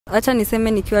Acha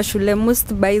niseme nikiwa shule,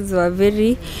 most boys were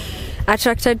very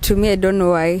attracted to me. I don't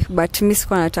know why, but mimi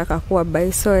sikuwa nataka kuwa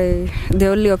bi, so the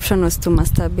only option was to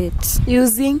masturbate.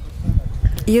 Using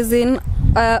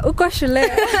uko shule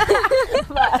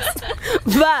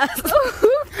Bas.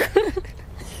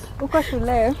 uko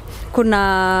shule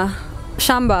kuna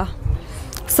shamba,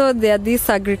 so there are these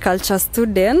agriculture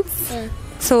students.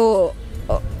 So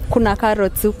kuna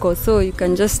carrots huko, so you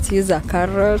can just use a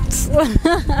carrot.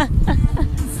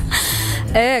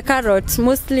 Carrot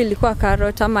mostly ilikuwa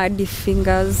carrot ama hadi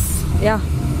fingers. Yeah.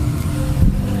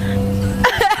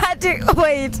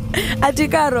 Ati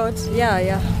carrot.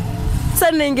 Yeah.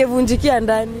 Sana ingevunjikia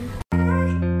ndani.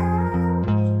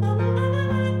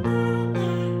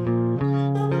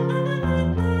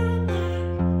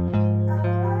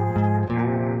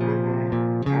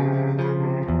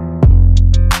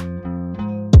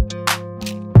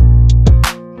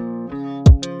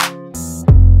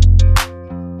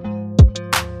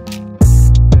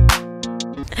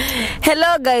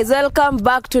 Hello guys, welcome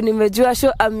back to NIMEJUA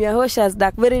show. I'm your host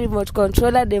Asdak, very remote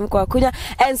controller dem kwa kunya.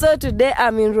 And so today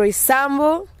I'm in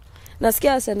Roysambu.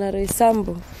 Nasikia sana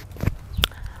Roysambu.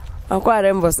 Akwa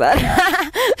rembo sana.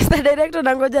 Mr. Director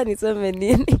nangoja niseme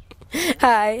nini.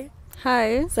 Hi.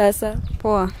 Sasa.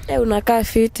 Poa. Unakaa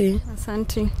fiti.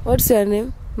 Asante. What's your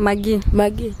name? Maggie.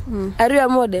 Are you a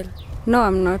model? No,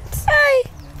 I'm not. Hi.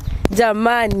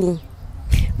 Jamani.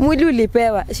 Mwili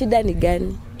ulipewa, shida ni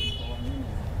gani?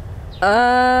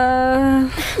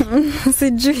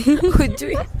 Sijui.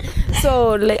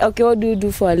 So like, okay, what do you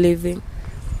do for a living?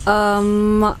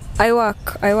 I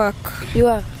work. You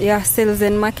are? Yeah, sales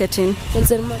and marketing.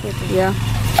 Yeah.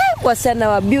 Wasichana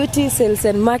wa beauty, sales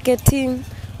and marketing.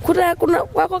 Kuna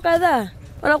wako kadhaa.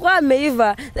 Wanakuwa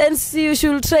ameiva. Then you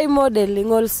should try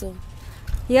modeling also.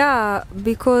 Yeah,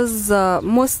 because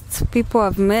most people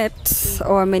I've met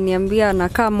wameniambia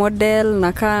nakaa model,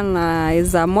 nakaa na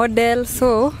is a model,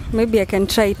 so maybe I can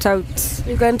try it out.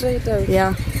 You can try it out?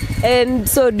 Yeah. And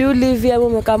so do you live here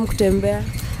umekaa kutembea?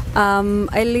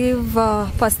 I live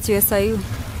past USIU.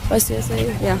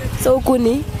 Yeah. So huku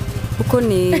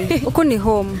ni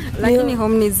home. Lakini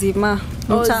home ni Zima.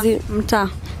 Mta.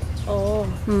 Oh.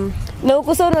 Na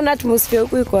huku sasa unaona atmosphere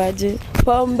huku iko aje?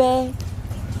 Pombe.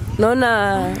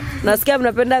 Naona nasikia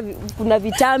mnapenda kuna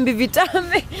vitambi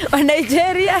wa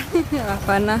Nigeria.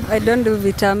 Hapana, I don't do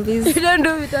vitambis. You don't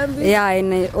do vitambis? Yeah,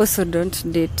 and I also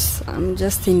don't date. I'm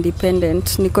just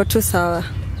independent. Niko tu sawa.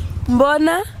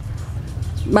 Mbona?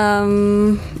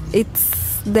 It's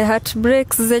the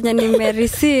heartbreaks zenye nime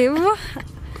receive.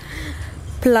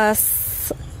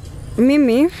 Plus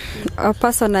mimi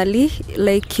personally,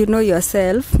 like you know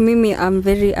yourself, mimi I'm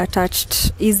very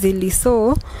attached easily,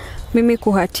 so mimi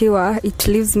kuhatiwa, it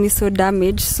leaves me so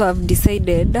damaged, so I've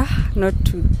decided not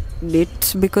to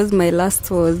date because my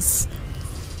last was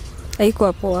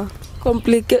haikuwa poa.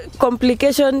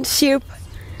 Complication.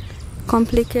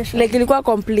 Like ilikuwa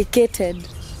complicated.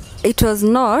 It was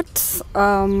not.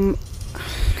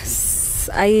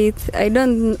 I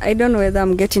don't know whether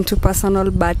I'm getting too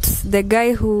personal, but the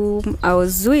guy who I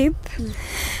was with,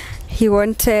 he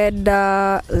wanted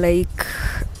like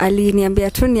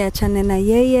aliniambia tu niachane na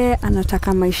yeye,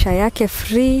 anataka maisha yake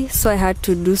free, so I had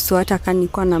to do so hata kama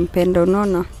nilikuwa nampenda,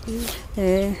 unaona.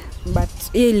 But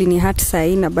hiyo ilini hurt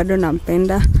sahi na bado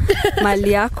nampenda.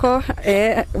 Mali yako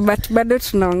but bado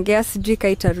tunaongea, sijui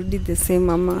kama itarudi the same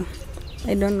mama.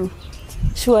 I don't know.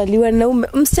 Surely wanaume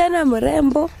msichana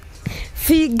mrembo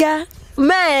figa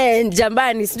man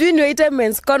jambani, sijui niwaite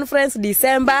men's conference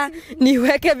December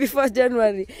niweke before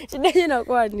January. Shida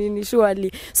inakuwa nini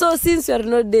surely? So since you are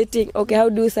not dating, okay, how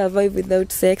do you survive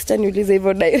without sex? Can you listen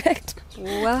hivyo direct?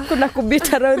 Wow. Kuna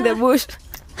kubit around the bush.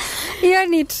 Hiyo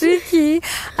ni tricky.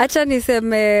 Acha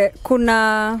niseme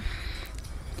kuna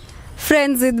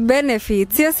friends with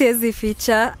benefits. Hiyo siwezi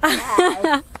ficha.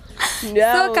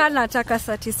 So kana nataka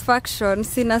satisfaction,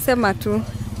 sinasema tu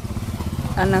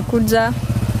anakuja.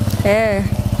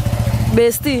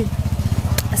 Bestie?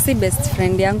 Si best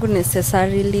friend yangu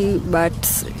necessarily, but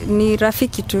ni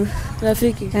rafiki tu.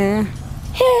 Rafiki?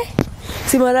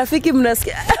 Si marafiki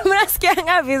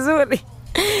mnasikianga vizuri.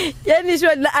 Yani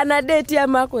ana date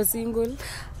ama ako single?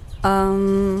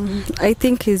 I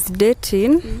think he's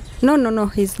dating. No,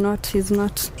 he's not. He's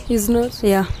not?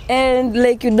 Yeah. And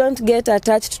like you don't get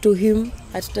attached to him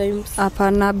at times?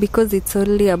 Apana, because it's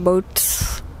only about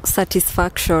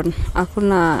satisfaction,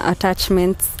 hakuna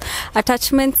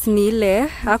attachments ni ile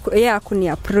hakuni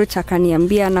approach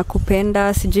akaniambia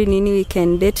nakupenda sijui nini we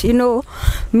can date. You know,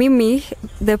 mimi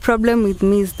the problem with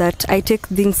me is that I take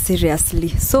things seriously,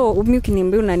 so mimi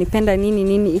ukiniambia unanipenda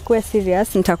nini ikuwe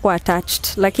serious nitakuwa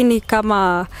attached, lakini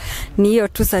kama ni hiyo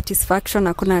tu satisfaction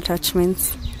hakuna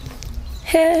attachments.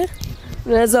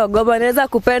 Unaweza ogopa, unaweza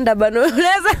kupenda bano,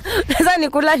 unaweza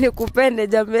nikula nikupende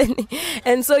jameni.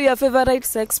 And so your favorite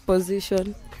sex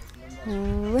position?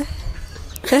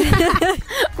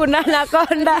 Kuna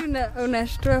anaconda.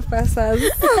 Unashtua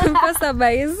pasa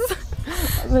buys.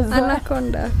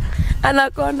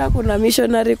 Anaconda, kuna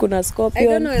missionary, kuna scorpion. I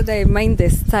don't know whether I mind the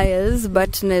styles,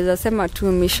 but naweza sema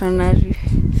tu missionary.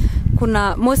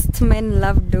 Kuna most men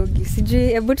love doggy. Sijui,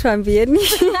 hebu tuambieni.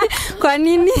 Kwa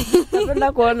nini?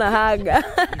 Napenda kuona haga.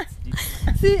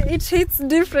 See, it hits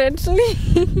differently.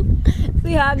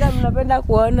 Si haga mnapenda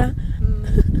kuona.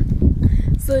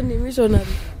 So ni missionary.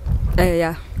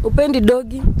 Yeah. Upendi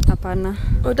doggy? Hapana.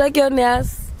 Utaki one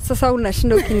ass? Sasa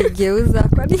unashinda ukinigeuza.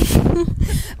 Kwani?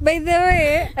 By the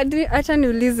way, acha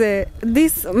niulize,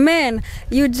 this men,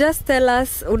 you just tell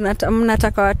us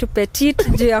mnataka watu petit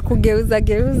juu ya kugeuza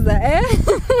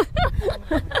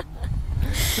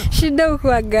Shida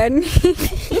uko gani?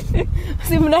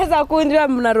 Si mnaweza kunjwa,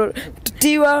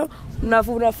 mnarutiwa,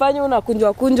 unafanya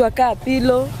unakunjwa kaa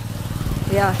pillow.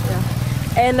 Yeah.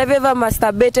 And have you ever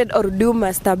masturbated or do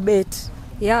masturbate?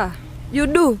 Yeah. You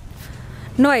do?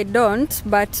 No, I don't,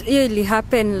 but it really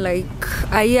happened like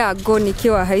a year ago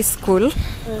nikiwa high school.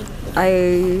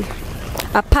 I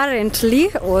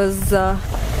apparently was a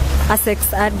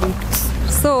sex addict.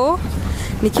 So,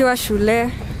 nikiwa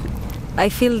shule, I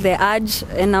feel the urge,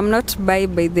 and I'm not bi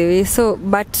by the way. So,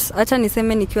 but acha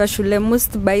niseme nikiwa shule,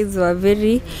 most bis were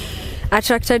very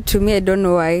attracted to me. I don't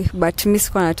know why, but mi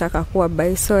sikuwa nataka kuwa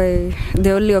bi. So,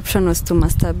 the only option was to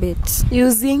masturbate.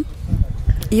 Using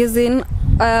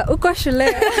uko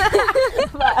shule.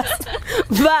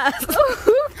 Bas.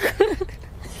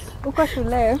 Uko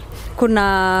shule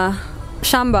kuna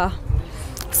shamba,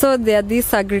 so there are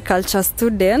these agriculture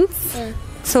students.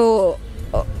 So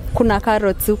kuna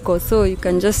carrots huko, so you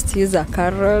can just use a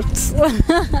carrot.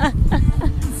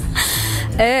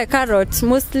 Carrot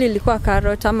mostly ilikuwa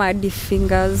carrot ama hadi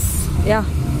fingers. Yeah.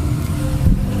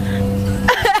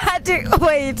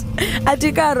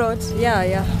 Ati carrot.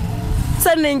 Yeah.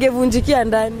 Sana ingevunjikia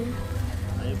ndani.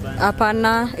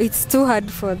 Hapana, it's too hard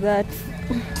for that.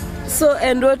 So,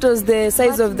 and what was the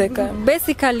size of the car?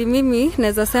 Basically, mimi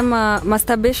naweza sema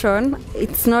masturbation,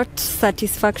 it's not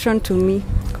satisfaction to me,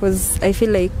 because I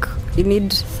feel like you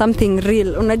need something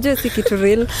real. Unajua si kitu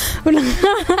real.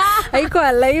 Haiko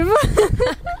alive.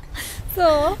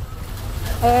 So,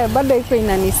 bado iko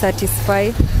inani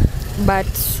satisfy,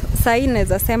 but sai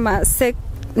naweza sema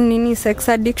sex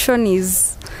addiction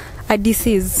is a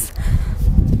disease.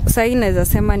 Sai naweza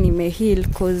sema nimeheal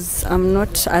because I'm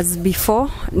not as before.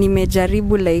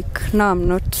 Nimejaribu, like now I'm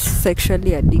not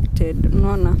sexually addicted.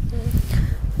 Unaona?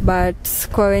 But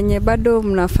kwa wenye bado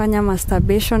mnafanya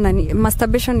masturbation, and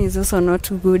masturbation is also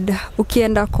not good.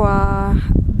 Ukienda kwa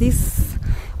these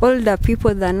older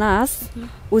people than us,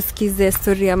 usikize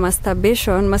story ya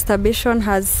masturbation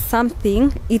has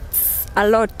something, it's a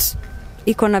lot.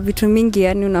 Iko na vitu mingi,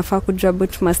 yani unafaa kujua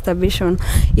about masturbation.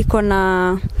 Iko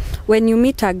na when you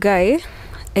meet a guy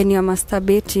and you're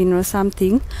masturbating or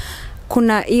something,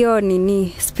 kuna hiyo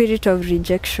nini spirit of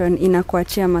rejection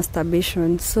inakuachia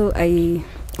masturbation. So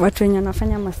watu wenye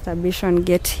wanafanya masturbation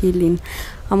get healing.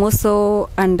 I'm also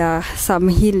under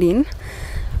some healing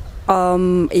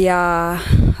ya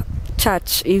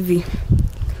church hivi.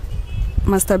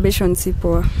 Masturbation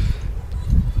sipo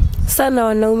sana.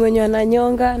 Wanaume wenye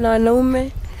wananyonga na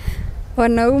wanaume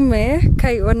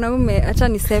acha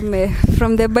niseme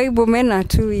from the Bible, men are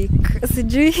too weak.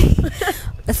 Sijui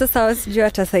sasa sijui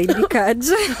atasaidika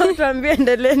aje. Tuambie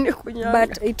endeleeni kunyonga.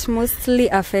 But it mostly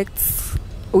affects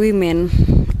women,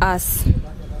 us.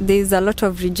 There's a lot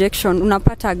of rejection.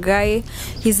 Unapata guy,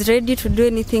 he's ready to do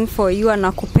anything for you,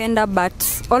 anakupenda, but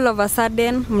all of a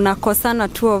sudden mnakosana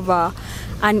tu over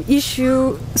an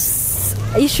issue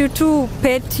too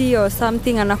petty or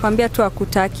something, anakwambia tu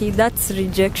akutaki. That's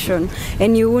rejection,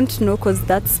 and you won't know because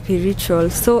that's spiritual.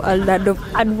 So I'll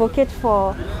advocate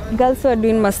for girls who are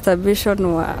doing masturbation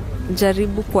wa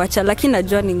jaribu kuacha, lakini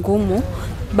najua ni ngumu,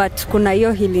 but kuna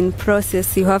hiyo healing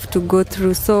process you have to go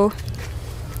through. So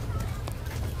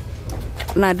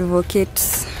na advocate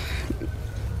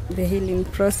the healing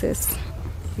process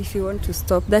if you want to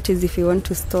stop. That is if you want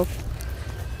to stop.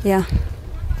 Yeah.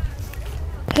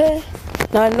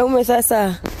 Na wanaume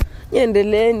sasa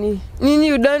Endeleeni. Nini,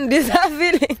 you don't deserve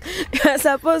it. You are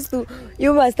supposed to,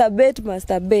 you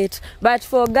masturbate. But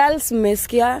for girls,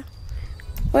 mmesikia.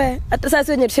 We, hata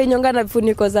sasa wenye tushenyonga na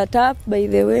vifuniko za tap, by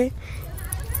the way.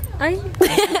 Ai.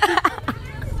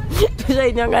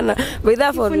 Tushenyonga na, by the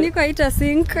way. Vifuniko haita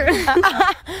sink.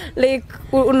 Like,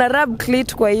 una rub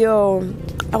clit kwa hiyo,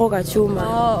 ako kachuma.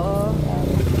 Oh.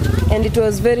 And it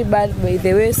was very bad, by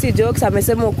the way. See jokes,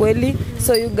 amesema ukweli,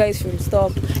 so you guys should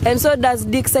stop. And so does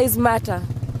dick size matter?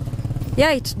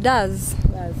 Yeah, it does.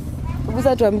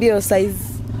 Kubusa tuambie size.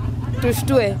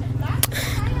 Tushtue.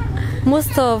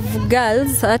 Most of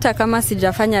girls, hata kama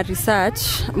sijafanya research,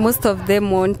 most of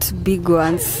them want big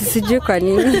ones. Sijui kwa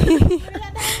nini.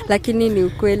 Lakini ni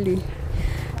ukweli.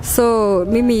 So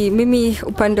mimi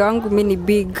upande wangu mimi ni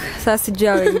big. Sasa sijui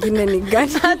wengine ni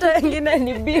gani. Hata wengine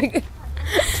ni big.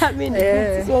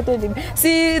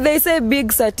 See, they say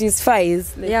big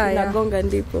satisfies. Like, inagonga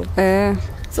ndipo.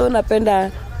 So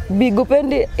napenda big,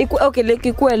 upendi okay, like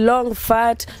ikuwe long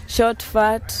fat, short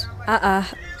fat.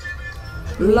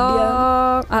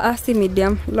 Long, si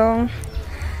medium, long.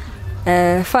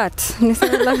 Fat.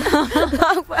 Niseme long.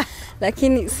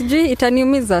 Lakini sijui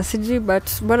itaniumiza, sijui,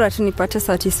 but bora tu nipate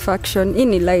satisfaction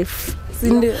in life.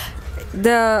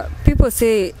 The people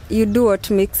say you do what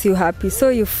makes you happy, so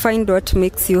you find what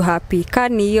makes you happy.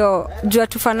 Kani hiyo jua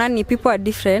tufanani, people are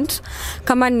different.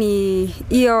 Kama ni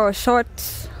hiyo short,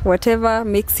 whatever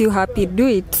makes you happy, do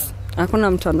it.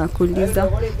 Hakuna mtu anakuuliza.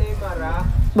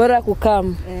 Bora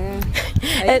kukam.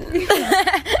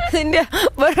 Ndio,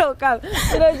 bora kukam.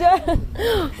 Unajua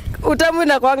utamu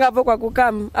inakuanga hapo kwa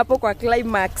kukam, hapo kwa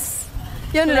climax.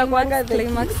 Hiyo ndio inakuanga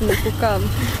climax ni kukam.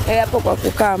 Hapo kwa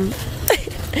kukam.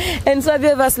 And so have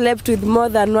you ever slept with more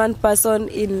than one person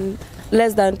in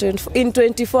less than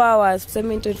 24 hours?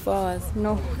 Same in 24 hours?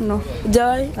 No.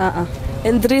 Joy?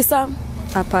 And threesome?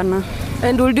 Hapana.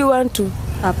 And would you want to?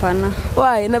 Hapana.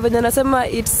 Why? Na venye nasema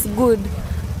it's good.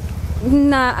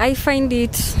 Nah, I find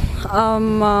it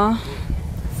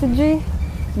sijui,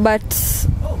 but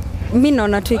mimi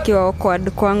naona tu ikiwa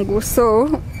awkward kwangu, so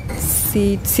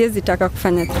siwezi taka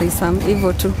kufanya threesome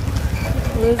hivyo tu.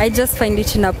 I just find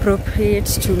it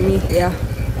inappropriate to me, yeah.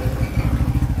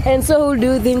 And so who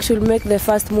do you think should make the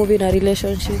first move in a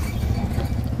relationship?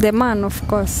 The man, of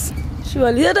course.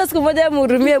 Surely. Hata siku moja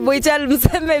mhurumie boy child,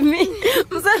 mseme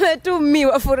tu mi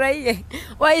wafurahie.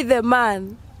 Why the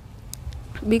man?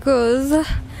 Because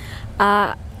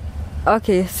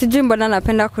okay, sijui mbona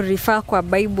napenda kurefer kwa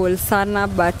Bible sana,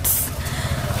 but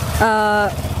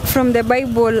from the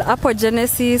Bible hapo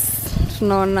Genesis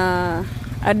tunaona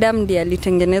Adam ndiye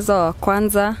alitengenezwa wa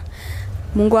kwanza.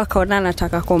 Mungu akaona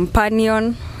anataka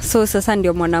companion, so sasa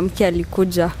ndio mwanamke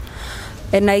alikuja.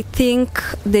 And I think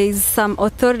there is some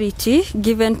authority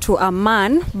given to a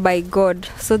man by God,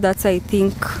 so that's I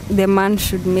think the man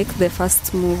should make the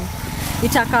first move.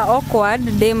 Itaka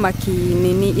awkward dem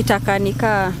akinini,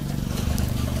 itakanika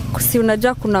si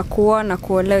unajua kuna kuoa na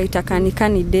kuolewa, itakanika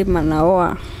ni dem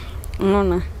anaoa.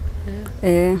 Unaona?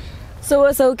 So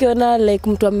wasa ukiona like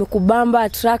mtu amekubamba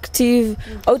attractive,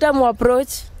 utamu approach?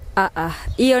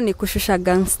 Hiyo ni kushusha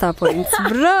gangster points.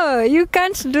 Bro, you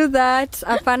can't do that.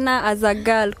 Hapana, as a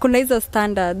girl. Kuna hizo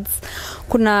standards.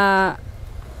 Kuna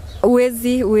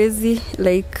uwezi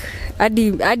like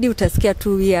hadi utasikia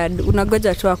tu weird.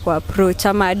 Unagoja tu kwa approach,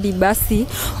 ama hadi basi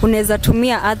unaweza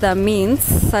tumia other means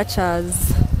such as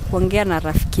kuongea na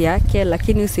rafiki yake,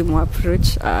 lakini usimu approach.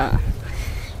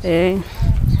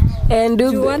 And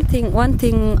one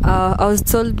thing I was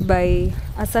told by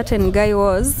a certain guy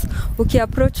was,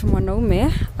 ukiapproach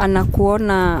mwanaume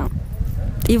anakuona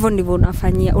hivyo ndivyo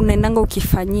unafanyia, unaendanga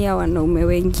ukifanyia wanaume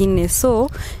wengine, so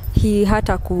he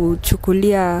hata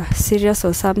kuchukulia serious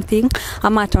or something,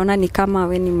 ama ataona ni kama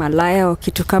we ni malaya au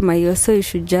kitu kama hiyo. So you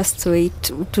should just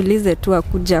wait, utulize tu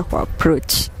akuja kwa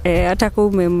approach. Hata kama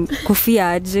umemkufia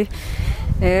aje,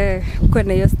 uko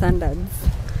na hiyo standards.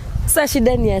 Sasa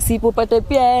shida ni asipo pate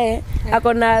pia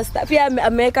akona pia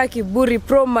ameweka kiburi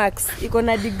Pro Max, iko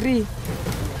na degree.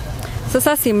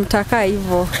 Sasa simtaka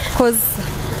hivyo cause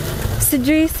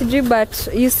sijui,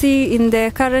 but you see in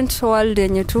the current world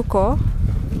yenye tuko,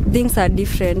 things are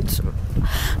different.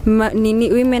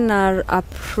 Women are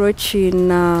approaching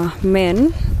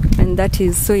men, and that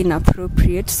is so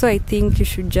inappropriate. So I think you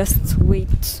should just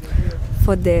wait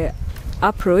for the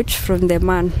approach from the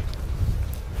man.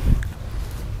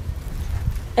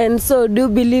 And so, do you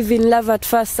believe in love at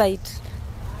first sight?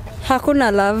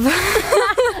 Hakuna love.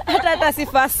 Hata si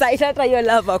first sight, hata yo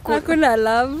love hakuna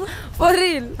love. For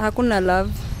real? Hakuna love.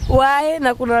 Why?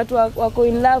 Na kuna watu wako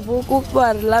in love who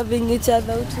are loving each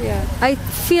other out here. I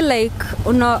feel like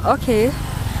okay.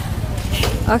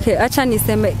 Okay, acha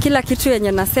niseme kila kitu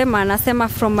yenye nasema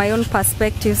from my own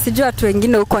perspective. Sijui watu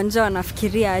wengine huko nje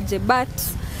wanafikiria aje, but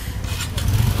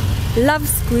love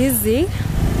squeezy,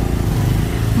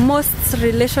 most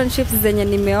relationships zenye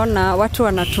nimeona watu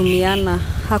wanatumiana.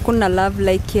 Hakuna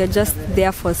love, like you're just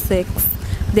there for sex.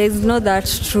 There is no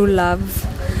that true love.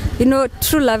 You know,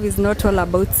 true love is not all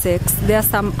about sex. There are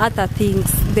some other things.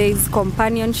 There is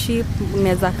companionship,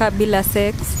 unaweza kaa bila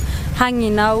sex,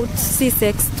 hanging out, see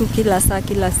sex tu kila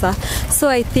saa. So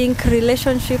I think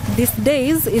relationship these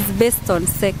days is based on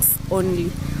sex only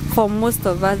for most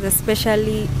of us,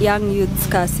 especially young youths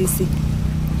ka sisi.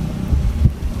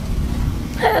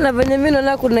 Na venye mimi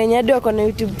naona kuna nyadi wako na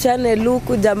YouTube channel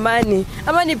huku jamani.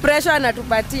 Ama ni pressure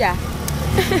anatupatia?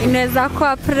 Inaweza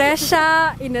kuwa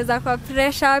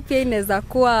pressure, pia inaweza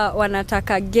kuwa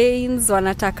wanataka gains,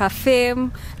 wanataka fame.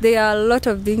 There are a lot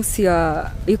of things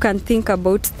you can think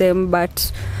about them, but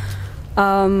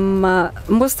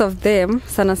most of them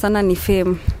sana ni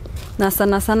fame. Na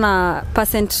sana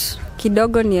percent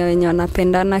kidogo ni wenye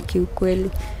wanapendana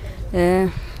kiukweli.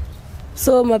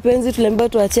 So mapenzi tulemba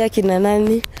tuachia kina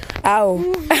nani? Au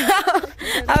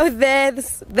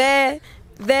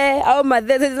au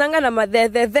madhe zanga na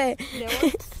madhe.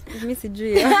 Mimi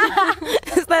sijui.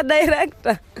 Mr.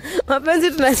 Director.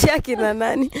 Mapenzi tunachia kina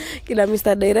nani? Kina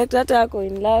Mr. Director hata yako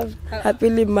in love,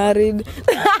 happily married.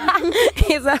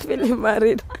 He's happily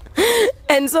married.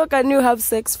 And so can you have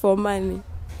sex for money?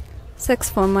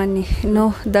 Sex for money?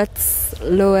 No, that's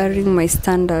lowering my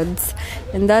standards.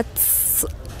 And that's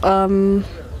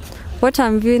what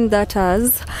I'm viewing that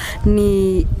as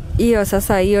ni hiyo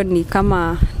sasa, hiyo ni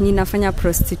kama ninafanya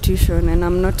prostitution, and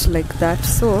I'm not like that.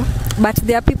 So but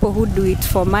there are people who do it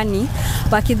for money,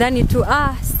 wakidhani tu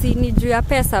si ni juu ya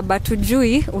pesa, but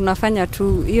ujui unafanya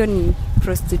tu, hiyo ni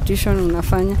prostitution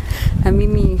unafanya. Na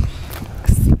mimi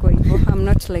siko hivyo, I'm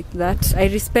not like that. I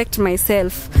respect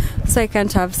myself, so I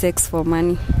can't have sex for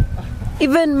money.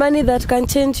 Even money that can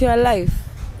change your life?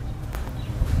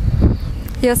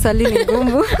 Hiyo swali ni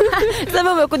ngumu.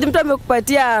 Sasa umekuja mtu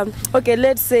amekupatia, okay,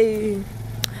 let's say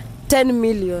 10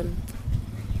 million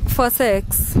for sex.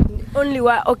 Only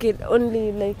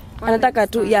like anataka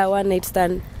tu one night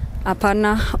stand.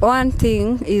 Apana, one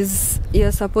thing is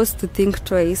you're supposed to think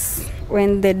twice.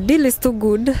 When the deal is too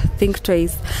good, think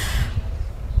twice.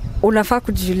 Unafaa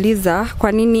kujiuliza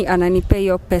kwa nini ananipea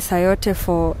hiyo pesa yote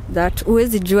for that.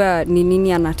 Uwezi jua ni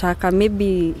nini anataka.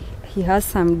 Maybe he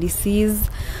has some disease,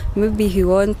 maybe he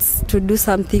wants to do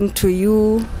something to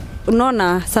you.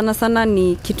 Unaona, sana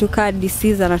ni kitu ka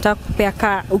disease anataka kupea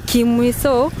ka ukimwi.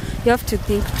 So you have to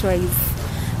think twice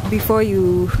before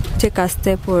you take a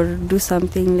step or do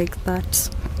something like that.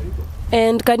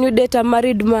 And can you date a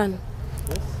married man?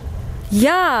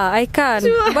 Yeah, I can.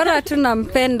 Bora tu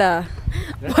nampenda.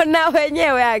 Mbona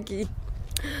wenyewe haki?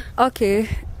 Okay,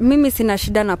 mimi sina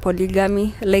shida na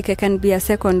polygamy. Like I can be a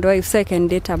second wife, so I can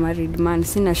date a married man.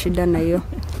 Sina shida na hiyo.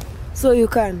 So you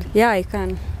can? Yeah, I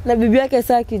can. Na bibi yake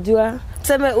sasa kijua,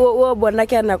 tuseme wewe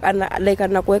bwanake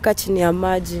anakuweka chini ya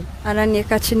maji.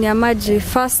 Ananiweka chini ya maji.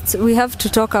 First we have to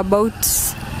talk about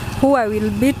who I will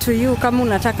be to you, kama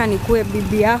unataka nikuwe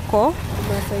bibi yako.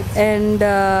 And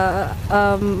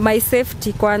my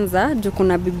safety kwanza, juu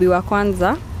kuna bibi wa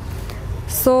kwanza.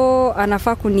 So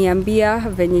anafaa kuniambia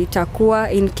venye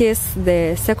itakuwa in case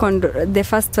the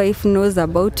first wife knows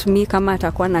about me, kama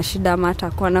atakuwa na shida ama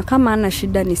atakuwa na, kama ana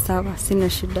shida ni sawa, sina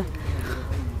shida.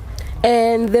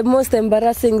 And the most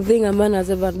embarrassing thing a man has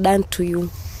ever done to you?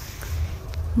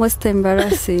 Most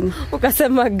embarrassing.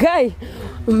 Ukasema guy,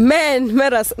 men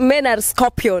are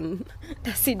scorpion.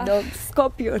 That's it, dog,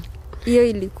 scorpion. Hiyo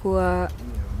ilikuwa,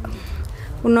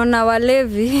 unaona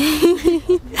walevi.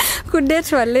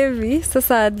 Kudate walevi.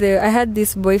 Sasa I had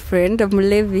this boyfriend,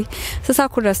 mlevi. Sasa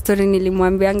kuna story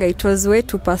nilimwambianga, it was way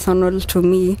too personal to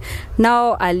me.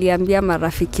 Now aliambia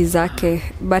marafiki zake,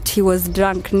 but he was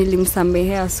drunk,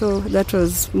 nilimsamehea. So that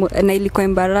was, na ilikuwa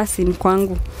embarrassing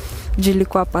kwangu, juu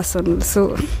ilikuwa personal.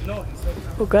 So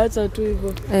ukaacha tu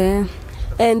hivyo.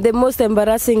 And the most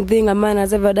embarrassing thing a man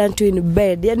has ever done to you in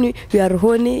bed. Yani you are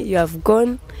horny, you have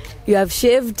gone, you have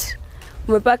shaved,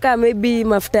 umepaka maybe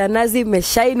mafuta ya nazi,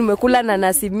 umeshine, umekula na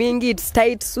nasi mingi, it's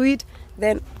tight, sweet,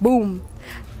 then boom.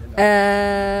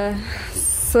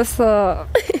 Sasa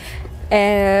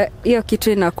hiyo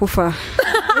kitu inakufa.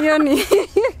 Hiyo ni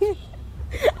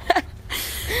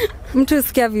mtu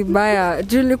usikia vibaya.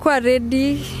 Juu ulikuwa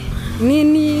ready,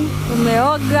 nini,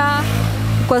 umeoga,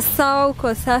 uko sawa,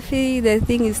 uko safi, the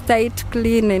thing is tight,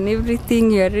 clean and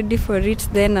everything, you are ready for it,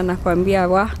 then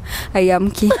anakuambia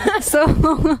hayamki. So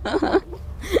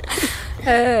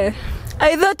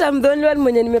I thought I'm the only one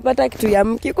mwenye nimepata kitu ya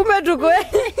mki. Kumbe tuko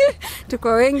tuko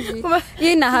wengi.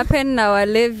 Hii ina happen na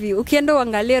walevi. Ukienda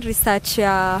uangalie research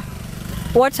ya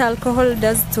what alcohol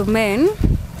does to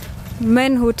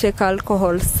men who take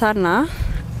alcohol sana,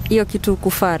 hiyo kitu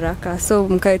kufaraka. So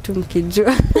mkae tu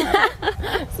mkijua.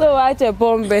 So waache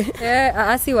pombe.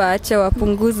 Asi waache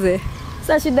wapunguze.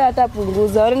 Sasa shida hata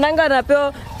punguza. Wanaanga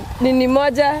wanapewa nini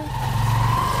moja,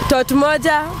 tot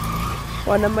moja,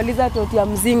 wanamaliza tot ya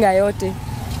mzinga yote.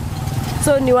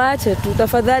 So ni waache tu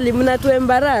tafadhali, mnatu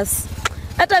embarrass.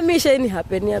 Hata mimi sheni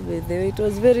happen ya by the way, it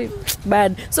was very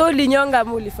bad. So ulinyonga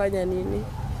ulifanya nini?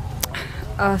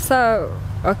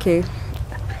 Okay.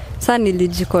 Sasa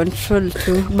nilijicontrol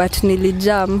tu, but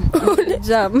nilijam.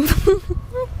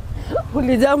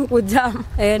 Ulijam kujam?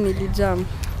 Nilijam.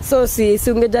 So si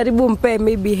ungejaribu mpe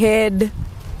maybe head.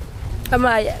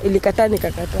 Kama ilikata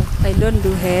nikakata. I don't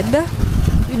do head.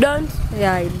 You don't?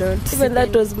 Yeah, I don't. Even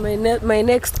that was my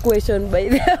next question by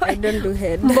the way. I don't do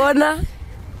head. Mbona?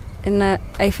 And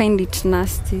I find it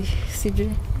nasty. CJ.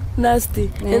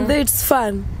 Nasty. Yeah. And though it's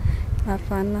fun.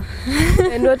 Hapana.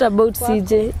 And what about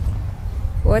CJ?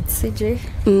 What CJ?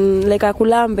 Like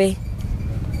akulambe.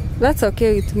 That's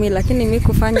okay with me, lakini mimi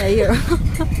kufanya hiyo.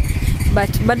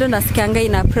 But bado nasikianga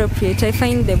inappropriate. I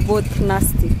find them both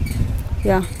nasty.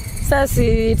 Yeah. Sasa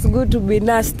it's good to be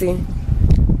nasty.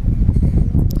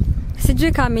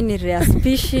 Sijui kama mimi ni rare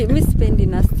species. Mimi sipendi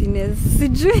nastiness.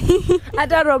 Sijui.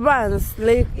 Hata romance,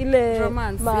 like ile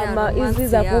romance, mama hizi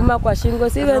za kuuma kwa shingo.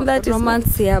 So even that is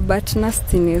romance, yeah, but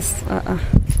nastiness.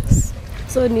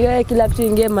 So ni wewe kila kitu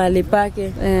ingie mahali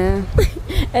pake.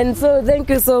 And so thank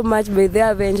you so much, by the way.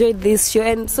 I've enjoyed this show.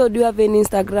 And so do you have an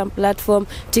Instagram platform,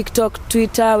 TikTok,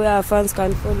 Twitter, where our fans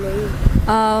can follow you?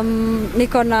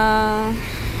 Niko na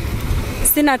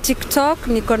sina TikTok,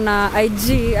 niko na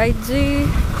IG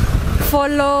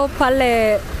follow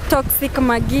pale Toxic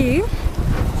Magi.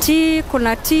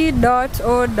 Kuna t.o.x.i.c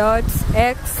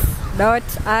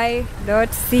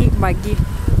Magi.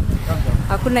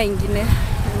 Hakuna ingine.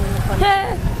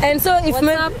 And so if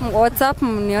WhatsApp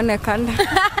mnione kanda.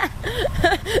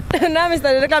 Na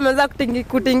Mr. Dereka ameanza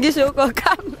kutingisha huko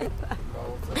kamera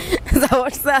za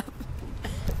WhatsApp.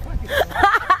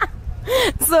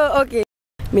 So okay,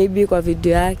 maybe kwa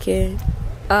video yake.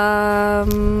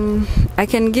 I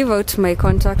can give out my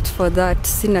contact for that,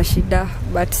 sina shida,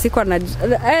 but siko na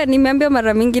nimeambia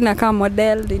mara mingi na kama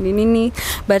model nini,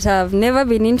 but I've never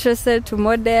been interested to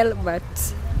model, but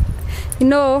you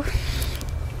know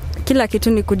kila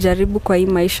kitu ni kujaribu kwa hii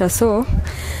maisha. So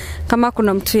kama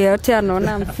kuna mtu yeyote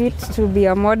anaona I'm fit to be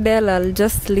a model, I'll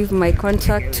just leave my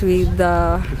contact with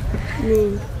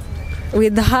me.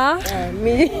 With her,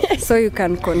 me. So you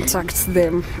can contact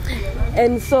them.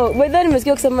 And so whether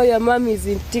nimesikia kusema your mom is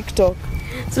in TikTok,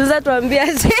 so tuambia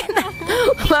tena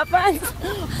mafans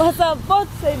wa support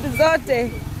side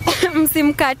zote.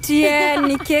 Msimkatie,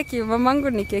 ni keki, mamangu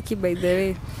ni keki by the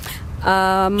way.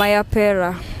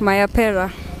 Mayapera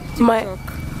TikTok.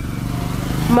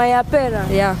 Mayapera.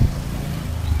 Yeah.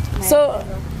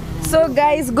 So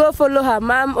guys, go follow her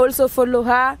mom, also follow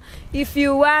her. If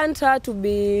you want her to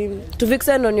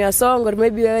vixen on your song, or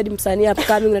maybe you're already msanii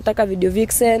upcoming unataka video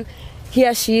vixen,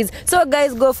 here she is. So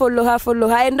guys, go follow her,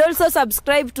 and also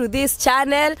subscribe to this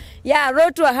channel. Yeah,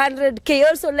 road to 100K.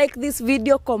 Also like this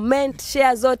video, comment,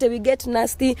 share zote. We get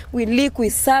nasty, we leak, we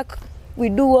suck, we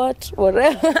do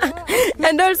whatever.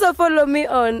 And also follow me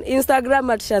on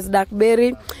Instagram at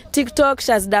ShazDarkberry, TikTok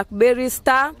ShazDarkberry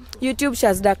Star, YouTube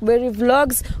ShazDarkberry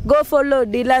Vlogs. Go follow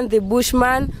Dylan the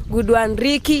Bushman, Good One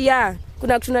Ricky. Yeah,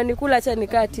 kuna kutunanikula acha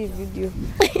nikati video.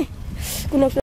 Kuna